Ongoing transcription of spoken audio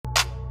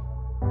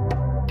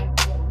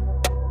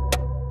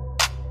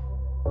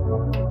Hey,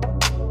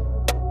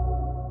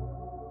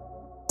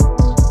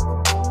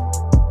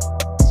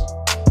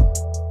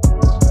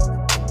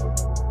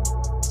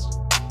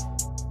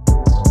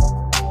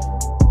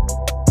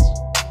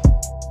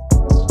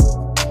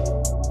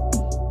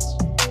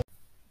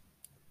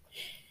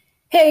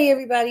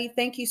 everybody.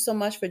 Thank you so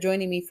much for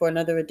joining me for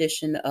another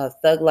edition of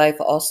Thug Life,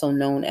 also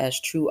known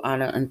as True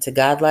Honor Unto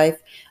God Life.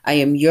 I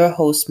am your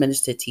host,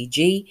 Minister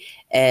TG,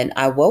 and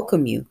I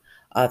welcome you.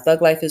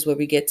 Thug Life is where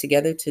we get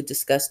together to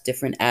discuss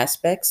different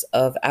aspects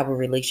of our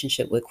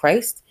relationship with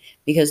Christ,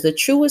 because the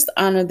truest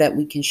honor that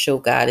we can show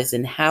God is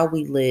in how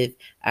we live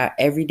our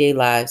everyday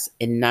lives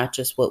and not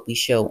just what we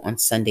show on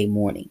Sunday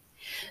morning.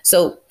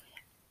 So,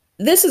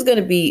 this is going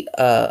to be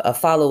a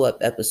follow-up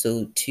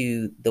episode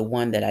to the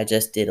one that I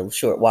just did a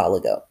short while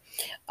ago.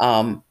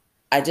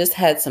 I just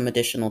had some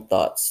additional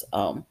thoughts.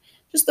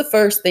 Just the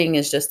first thing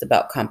is just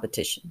about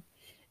competition,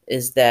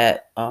 is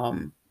that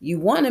you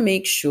want to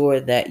make sure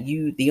that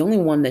the only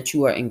one that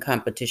you are in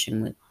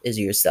competition with is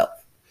yourself.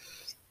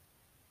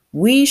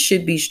 We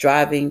should be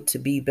striving to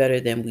be better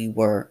than we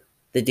were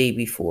the day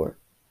before,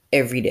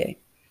 every day.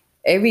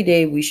 Every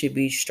day we should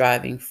be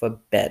striving for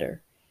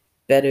better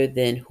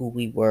than who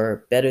we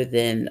were, better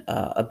than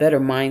a better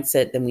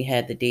mindset than we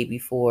had the day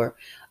before,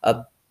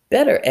 a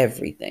better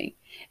everything.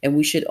 And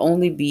we should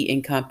only be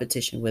in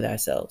competition with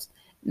ourselves,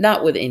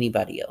 not with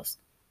anybody else.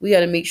 We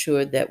got to make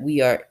sure that we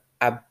are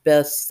our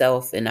best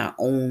self in our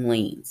own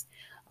lanes,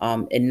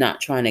 and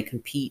not trying to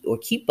compete or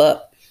keep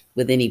up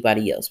with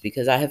anybody else.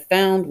 Because I have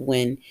found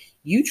when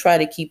you try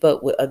to keep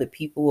up with other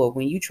people, or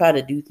when you try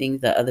to do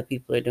things that other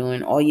people are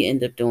doing, all you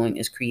end up doing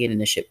is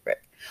creating a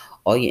shipwreck.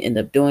 All you end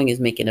up doing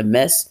is making a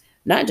mess,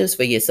 not just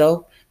for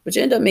yourself, but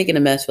you end up making a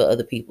mess for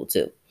other people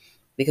too.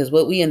 Because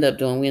what we end up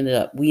doing,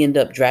 we end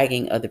up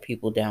dragging other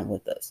people down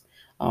with us.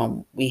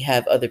 We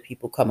have other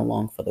people come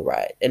along for the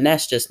ride, and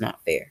that's just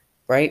not fair,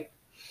 right?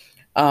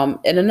 And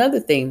another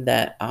thing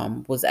that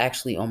was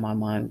actually on my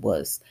mind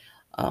was,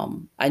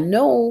 I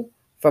know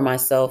for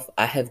myself,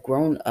 I have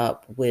grown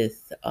up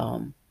with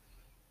an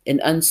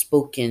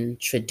unspoken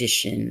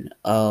tradition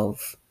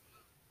of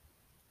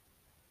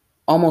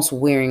almost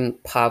wearing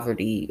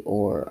poverty,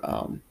 or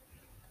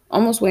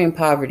almost wearing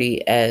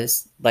poverty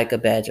as like a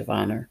badge of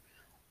honor,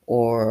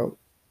 or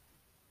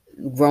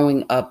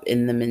growing up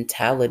in the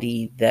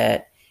mentality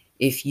that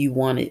if you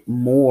wanted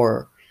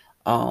more,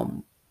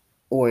 um,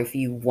 or if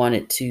you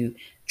wanted to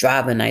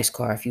drive a nice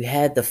car, if you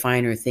had the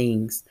finer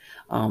things,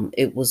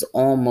 it was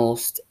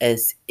almost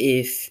as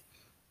if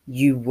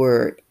you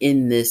were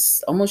in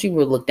this, almost you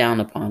were looked down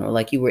upon, or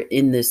like you were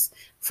in this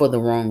for the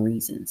wrong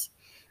reasons.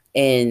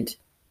 And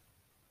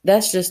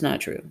that's just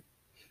not true.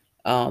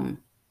 Um,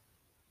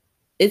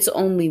 it's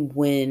only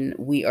when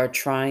we are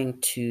trying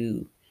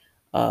to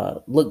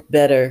look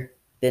better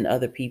than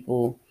other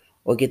people,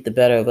 or get the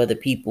better of other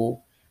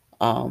people,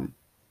 um,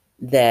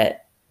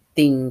 that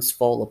things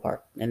fall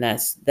apart. And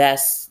that's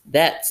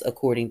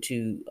according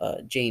to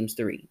James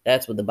 3.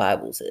 That's what the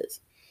Bible says.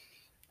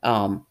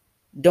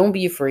 Don't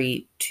be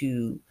afraid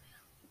to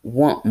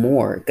want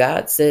more.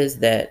 God says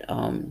that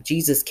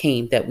Jesus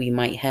came that we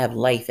might have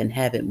life and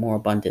have it more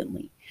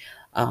abundantly.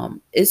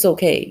 It's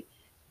okay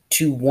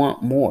to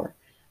want more.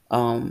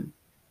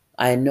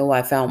 I know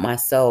I found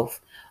myself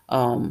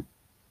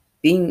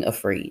being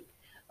afraid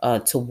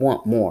to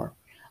want more,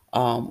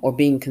 or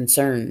being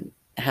concerned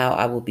how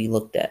I will be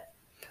looked at.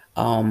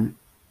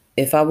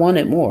 If I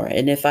wanted more,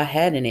 and if I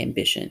had an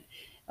ambition,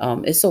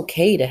 it's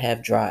okay to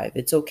have drive.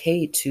 It's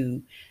okay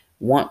to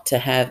want to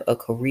have a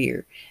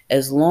career,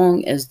 as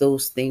long as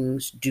those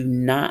things do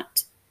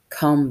not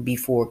come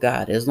before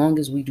God, as long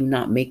as we do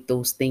not make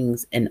those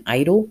things an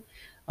idol,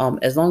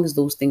 as long as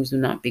those things do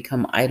not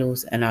become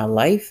idols in our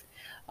life.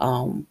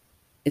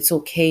 It's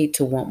okay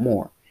to want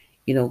more.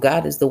 You know,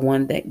 God is the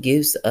one that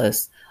gives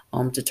us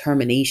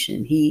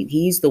determination.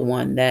 He's the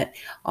one that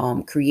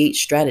creates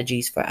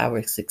strategies for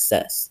our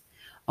success.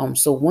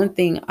 So one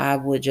thing I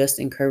would just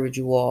encourage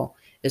you all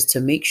is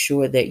to make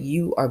sure that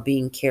you are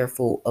being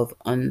careful of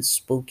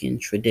unspoken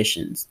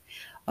traditions,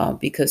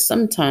 because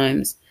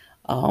sometimes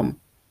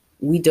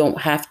we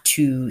don't have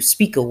to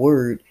speak a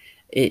word.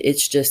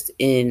 It's just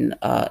in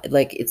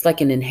like it's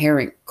like an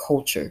inherent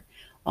culture.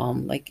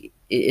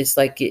 It's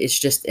like it's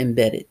just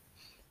embedded.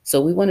 So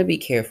we want to be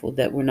careful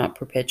that we're not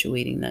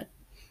perpetuating that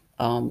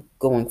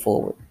going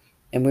forward.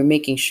 And we're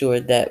making sure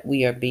that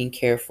we are being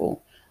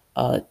careful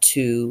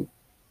to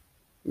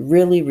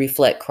really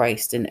reflect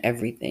Christ in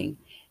everything.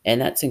 And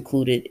that's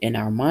included in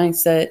our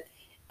mindset,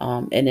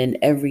 and in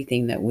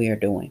everything that we are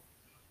doing.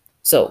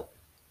 So,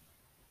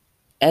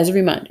 as a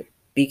reminder,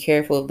 be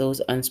careful of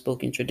those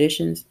unspoken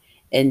traditions,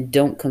 and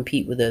don't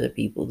compete with other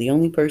people. The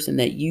only person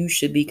that you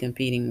should be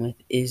competing with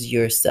is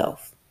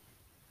yourself.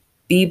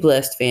 Be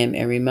blessed, fam,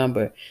 and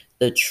remember,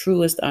 the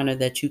truest honor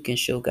that you can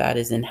show God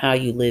is in how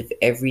you live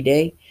every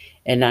day,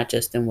 and not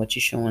just in what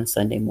you show on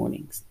Sunday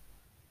mornings.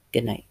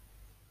 Good night.